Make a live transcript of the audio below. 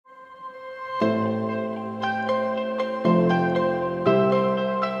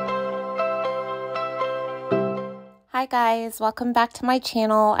guys, welcome back to my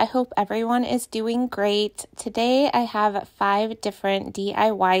channel. I hope everyone is doing great. Today I have 5 different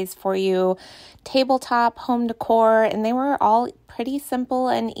DIYs for you, tabletop, home decor, and they were all pretty simple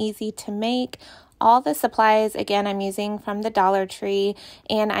and easy to make. All the supplies, again, I'm using from the Dollar Tree,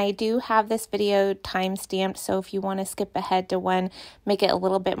 and I do have this video time-stamped, so if you want to skip ahead to one, make it a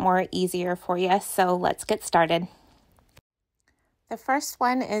little bit more easier for you. So let's get started. The first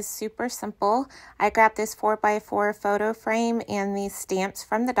one is super simple. I grabbed this 4x4 photo frame and these stamps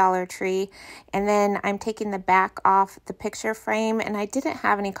from the Dollar Tree, and then I'm taking the back off the picture frame, and I didn't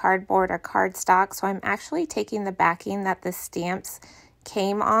have any cardboard or cardstock, so I'm actually taking the backing that the stamps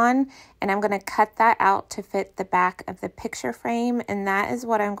came on, and I'm going to cut that out to fit the back of the picture frame, and that is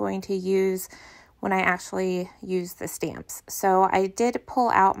what I'm going to use when I actually use the stamps. So I did pull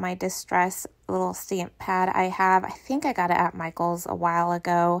out my Distress little stamp pad I have. I think I got it at Michael's a while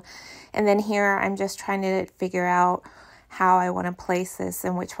ago. And then here I'm just trying to figure out how I want to place this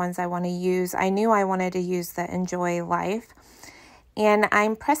and which ones I want to use. I knew I wanted to use the Enjoy Life. And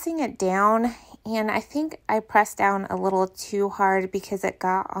I'm pressing it down, and I think I pressed down a little too hard because it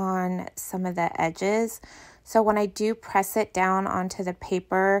got on some of the edges. So when I do press it down onto the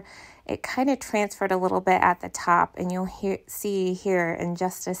paper, it kind of transferred a little bit at the top, and you'll see here in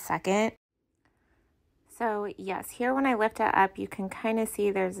just a second. So yes, here when I lift it up, you can kind of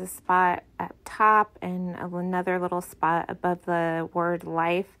see there's a spot up top and another little spot above the word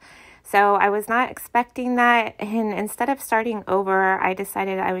life. So I was not expecting that, and instead of starting over, I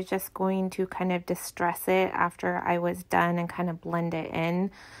decided I was just going to kind of distress it after I was done and kind of blend it in.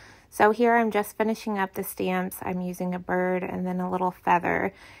 So here I'm just finishing up the stamps. I'm using a bird and then a little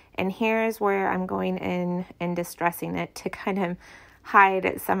feather. And here's where I'm going in and distressing it to kind of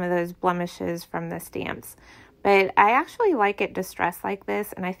hide some of those blemishes from the stamps. But I actually like it distressed like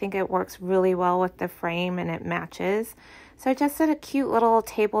this, and I think it works really well with the frame and it matches. So I just did a cute little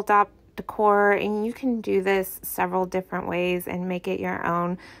tabletop decor, and you can do this several different ways and make it your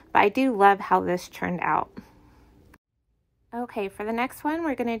own. But I do love how this turned out. Okay, for the next one,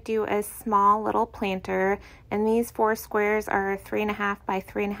 we're going to do a small little planter, and these 4 squares are 3.5 by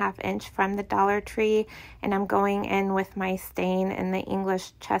 3.5 inch from the Dollar Tree, and I'm going in with my stain in the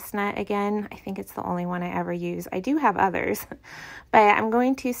English chestnut again. I think it's the only one I ever use. I do have others, but I'm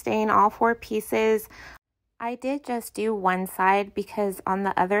going to stain all 4 pieces. I did just do one side because on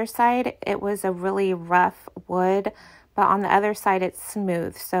the other side, it was a really rough wood, but on the other side, it's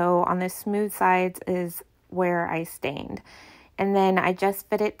smooth. So on the smooth sides is where I stained. And then I just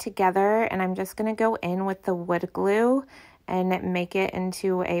fit it together, and I'm just going to go in with the wood glue and make it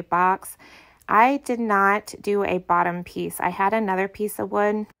into a box. I did not do a bottom piece. I had another piece of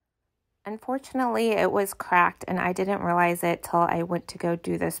wood. Unfortunately, it was cracked, and I didn't realize it till I went to go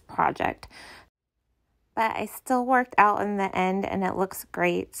do this project. But I still worked out in the end, and it looks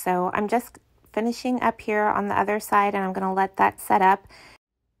great. So I'm just finishing up here on the other side, and I'm going to let that set up.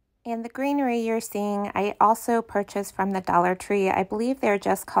 And the greenery you're seeing, I also purchased from the Dollar Tree. I believe they're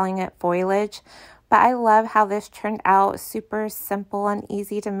just calling it foliage, but I love how this turned out. Super simple and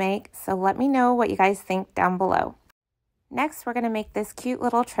easy to make. So let me know what you guys think down below. Next, we're going to make this cute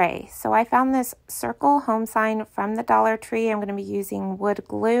little tray. So I found this circle home sign from the Dollar Tree. I'm going to be using wood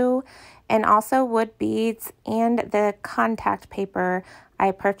glue and also wood beads and the contact paper I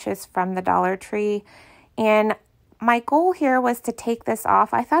purchased from the Dollar Tree. And my goal here was to take this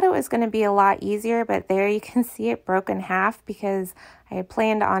off. I thought it was going to be a lot easier, but there you can see it broke in half because I had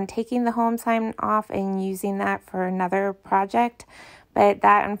planned on taking the home sign off and using that for another project, but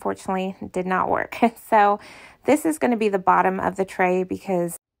that unfortunately did not work. So this is going to be the bottom of the tray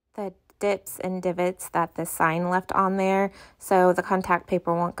because the dips and divots that the sign left on there, so the contact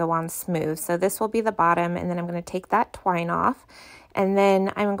paper won't go on smooth. So this will be the bottom, and then I'm going to take that twine off, and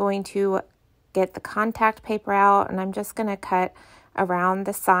then I'm going to get the contact paper out, and I'm just going to cut around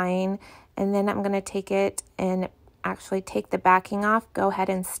the sign, and then I'm going to take it and actually take the backing off, go ahead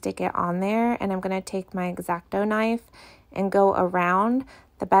and stick it on there, and I'm going to take my X-Acto knife and go around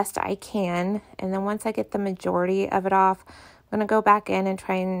the best I can, and then once I get the majority of it off, I'm going to go back in and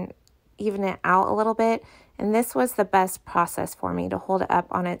try and even it out a little bit. And this was the best process for me, to hold it up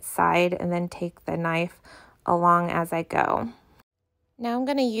on its side and then take the knife along as I go. Now I'm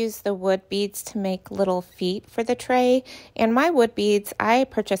going to use the wood beads to make little feet for the tray. And my wood beads, I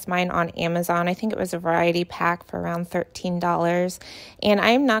purchased mine on Amazon. I think it was a variety pack for around $13. And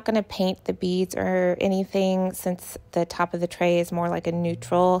I'm not going to paint the beads or anything since the top of the tray is more like a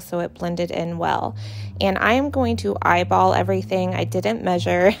neutral, so it blended in well. And I am going to eyeball everything. I didn't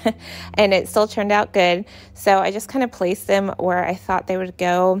measure and it still turned out good. So I just kind of placed them where I thought they would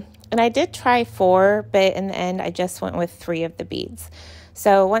go. And I did try 4, but in the end, I just went with 3 of the beads.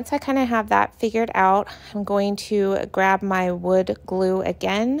 So once I kind of have that figured out, I'm going to grab my wood glue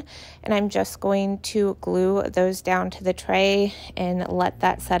again, and I'm just going to glue those down to the tray and let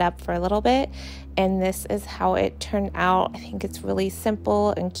that set up for a little bit. And this is how it turned out. I think it's really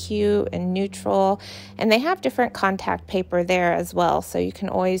simple and cute and neutral. And they have different contact paper there as well, so you can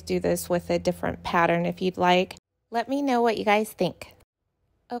always do this with a different pattern if you'd like. Let me know what you guys think.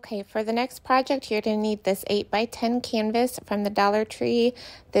 Okay, for the next project, you're going to need this 8x10 canvas from the Dollar Tree,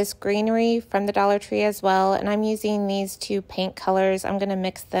 this greenery from the Dollar Tree as well, and I'm using these 2 paint colors. I'm going to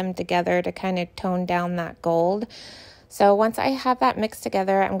mix them together to kind of tone down that gold. So once I have that mixed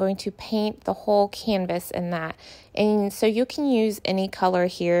together, I'm going to paint the whole canvas in that. And so you can use any color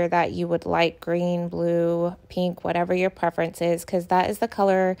here that you would like, green, blue, pink, whatever your preference is, because that is the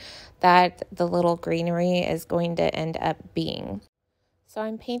color that the little greenery is going to end up being. So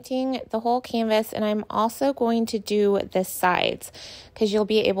I'm painting the whole canvas, and I'm also going to do the sides because you'll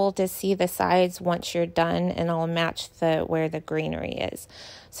be able to see the sides once you're done, and it'll match where the greenery is.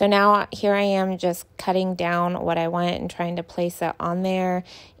 So now here I am just cutting down what I want and trying to place it on there,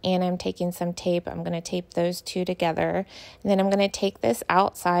 and I'm taking some tape. I'm going to tape those 2 together, and then I'm going to take this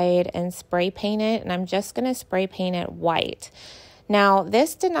outside and spray paint it, and I'm just going to spray paint it white. Now,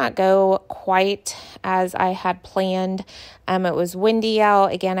 this did not go quite as I had planned. It was windy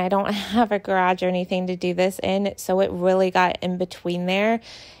out. Again, I don't have a garage or anything to do this in, so it really got in between there,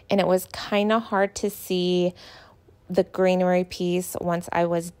 and it was kind of hard to see the greenery piece once I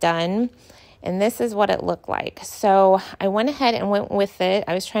was done. And this is what it looked like. So I went ahead and went with it.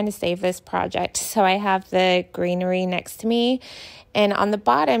 I was trying to save this project, so I have the greenery next to me, and on the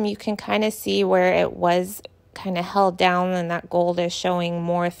bottom you can kind of see where it was kind of held down and that gold is showing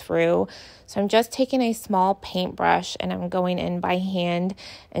more through. So I'm just taking a small paintbrush and I'm going in by hand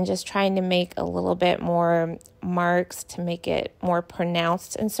and just trying to make a little bit more marks to make it more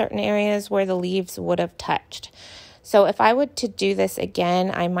pronounced in certain areas where the leaves would have touched. So if I would to do this again,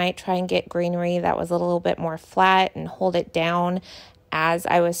 I might try and get greenery that was a little bit more flat and hold it down as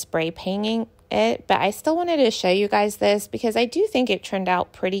I was spray painting it. But I still wanted to show you guys this because I do think it turned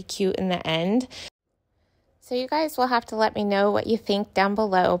out pretty cute in the end. So you guys will have to let me know what you think down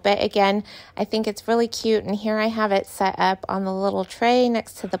below. But again, I think it's really cute. And here I have it set up on the little tray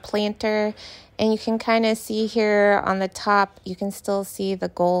next to the planter. And you can kind of see here on the top, you can still see the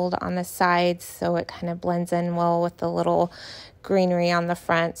gold on the sides. So it kind of blends in well with the little greenery on the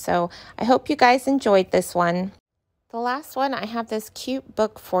front. So I hope you guys enjoyed this one. The last one, I have this cute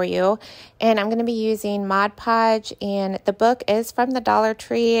book for you, and I'm going to be using Mod Podge, and the book is from the Dollar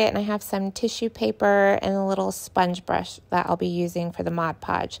Tree, and I have some tissue paper and a little sponge brush that I'll be using for the Mod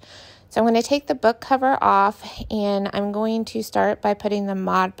Podge. So I'm going to take the book cover off, and I'm going to start by putting the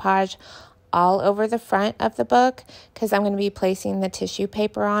Mod Podge all over the front of the book because I'm going to be placing the tissue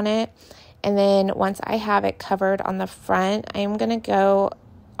paper on it. And then once I have it covered on the front, I'm going to go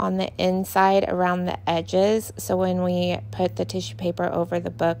on the inside around the edges, so when we put the tissue paper over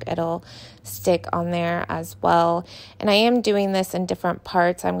the book, it'll stick on there as well. And I am doing this in different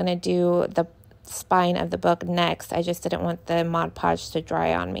parts. I'm going to do the spine of the book next. I just didn't want the Mod Podge to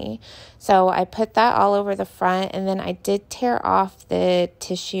dry on me. So I put that all over the front, and then I did tear off the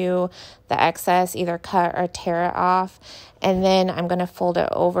tissue, the excess, either cut or tear it off. And then I'm going to fold it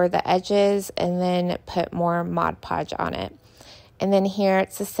over the edges and then put more Mod Podge on it. And then here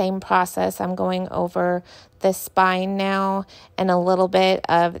it's the same process. I'm going over the spine now and a little bit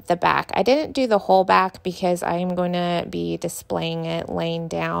of the back. I didn't do the whole back because I'm going to be displaying it laying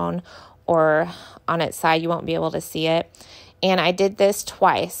down or on its side. You won't be able to see it. And I did this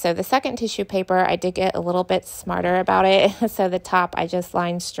twice. So the second tissue paper, I did get a little bit smarter about it. So the top, I just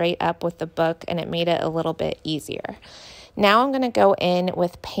lined straight up with the book, and it made it a little bit easier. Now I'm going to go in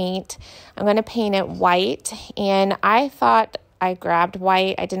with paint. I'm going to paint it white, and I thought I grabbed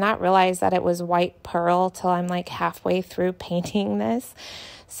white. I did not realize that it was white pearl till I'm like halfway through painting this.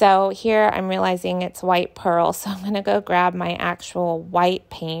 So here I'm realizing it's white pearl. So I'm going to go grab my actual white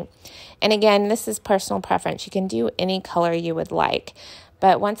paint. And again, this is personal preference. You can do any color you would like.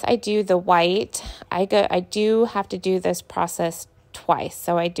 But once I do the white, I do have to do this process twice.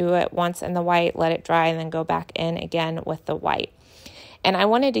 So I do it once in the white, let it dry, and then go back in again with the white. And I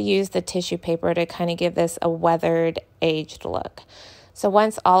wanted to use the tissue paper to kind of give this a weathered, aged look. So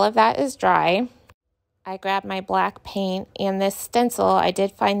once all of that is dry, I grabbed my black paint and this stencil. I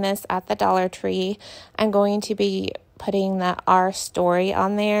did find this at the Dollar Tree. I'm going to be putting that R story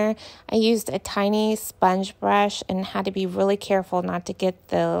on there. I used a tiny sponge brush and had to be really careful not to get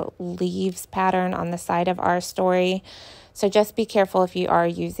the leaves pattern on the side of our story. So just be careful if you are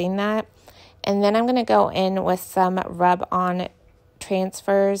using that. And then I'm going to go in with some rub-on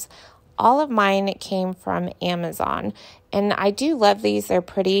transfers. All of mine came from Amazon, and I do love these. They're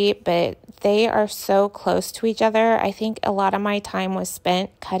pretty, but they are so close to each other. I think a lot of my time was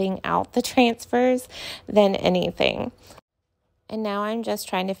spent cutting out the transfers than anything. And now I'm just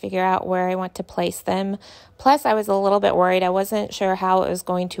trying to figure out where I want to place them. Plus, I was a little bit worried. I wasn't sure how it was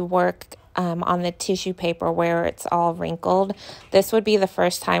going to work on the tissue paper where it's all wrinkled. This would be the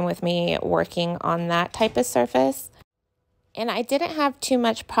first time with me working on that type of surface. And I didn't have too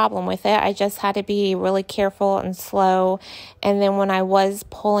much problem with it. I just had to be really careful and slow. And then when I was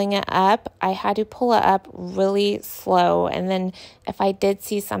pulling it up, I had to pull it up really slow. And then if I did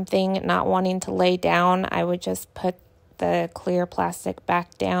see something not wanting to lay down, I would just put the clear plastic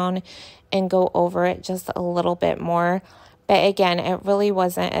back down and go over it just a little bit more. But again, it really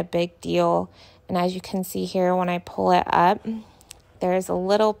wasn't a big deal. And as you can see here, when I pull it up, there's a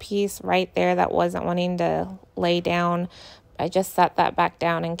little piece right there that wasn't wanting to lay down. I just set that back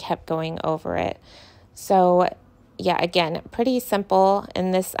down and kept going over it. So yeah, again, pretty simple.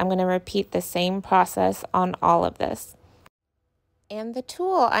 And this, I'm going to repeat the same process on all of this. And the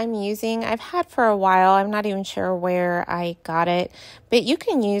tool I'm using, I've had for a while. I'm not even sure where I got it, but you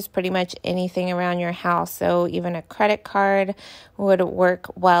can use pretty much anything around your house. So even a credit card would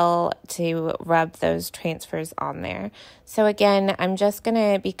work well to rub those transfers on there. So again, I'm just going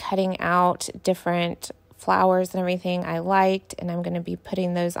to be cutting out different flowers and everything I liked, and I'm going to be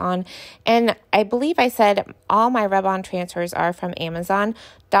putting those on. And I believe I said all my rub-on transfers are from Amazon.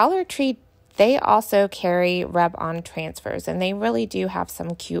 Dollar Tree, they also carry rub-on transfers, and they really do have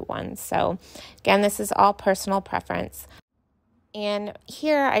some cute ones. So again, this is all personal preference. And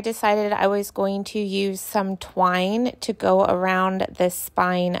here I decided I was going to use some twine to go around the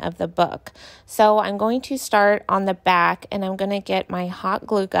spine of the book. So I'm going to start on the back, and I'm going to get my hot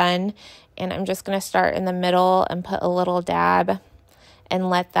glue gun, and I'm just going to start in the middle and put a little dab and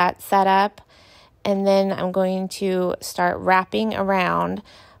let that set up. And then I'm going to start wrapping around,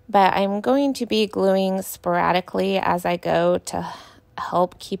 but I'm going to be gluing sporadically as I go to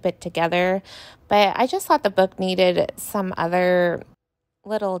help keep it together. But I just thought the book needed some other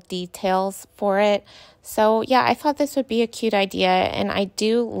little details for it. So yeah, I thought this would be a cute idea, and I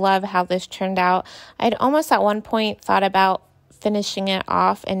do love how this turned out. I'd almost at one point thought about finishing it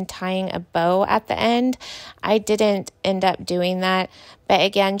off and tying a bow at the end. I didn't end up doing that, but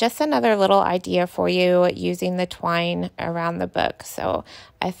again, just another little idea for you using the twine around the book. So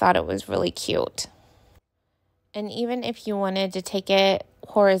I thought it was really cute. And even if you wanted to take it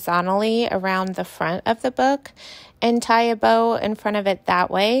horizontally around the front of the book and tie a bow in front of it that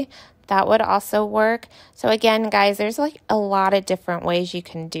way, that would also work. So again, guys, there's like a lot of different ways you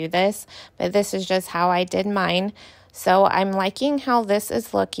can do this, but this is just how I did mine. So I'm liking how this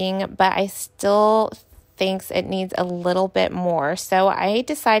is looking, but I still think it needs a little bit more. So I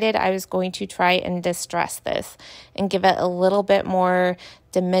decided I was going to try and distress this and give it a little bit more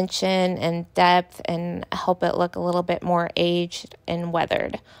dimension and depth and help it look a little bit more aged and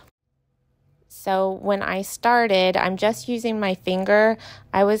weathered. So when I started, I'm just using my finger.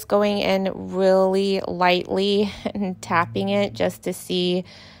 I was going in really lightly and tapping it just to see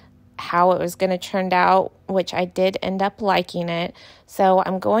how it was going to turn out, which I did end up liking it. So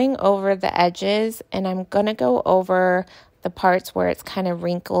I'm going over the edges, and I'm going to go over the parts where it's kind of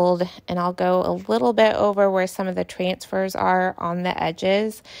wrinkled, and I'll go a little bit over where some of the transfers are on the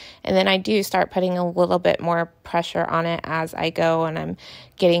edges. And then I do start putting a little bit more pressure on it as I go, and I'm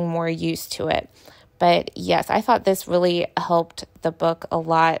getting more used to it. But yes, I thought this really helped the book a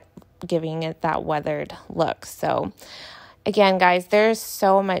lot, giving it that weathered look. So again, guys, there's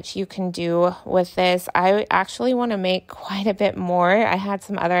so much you can do with this. I actually want to make quite a bit more. I had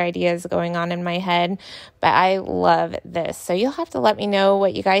some other ideas going on in my head, but I love this. So you'll have to let me know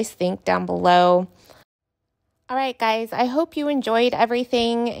what you guys think down below. All right, guys, I hope you enjoyed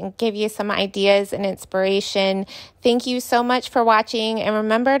everything and gave you some ideas and inspiration. Thank you so much for watching, and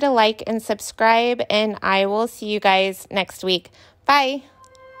remember to like and subscribe, and I will see you guys next week. Bye.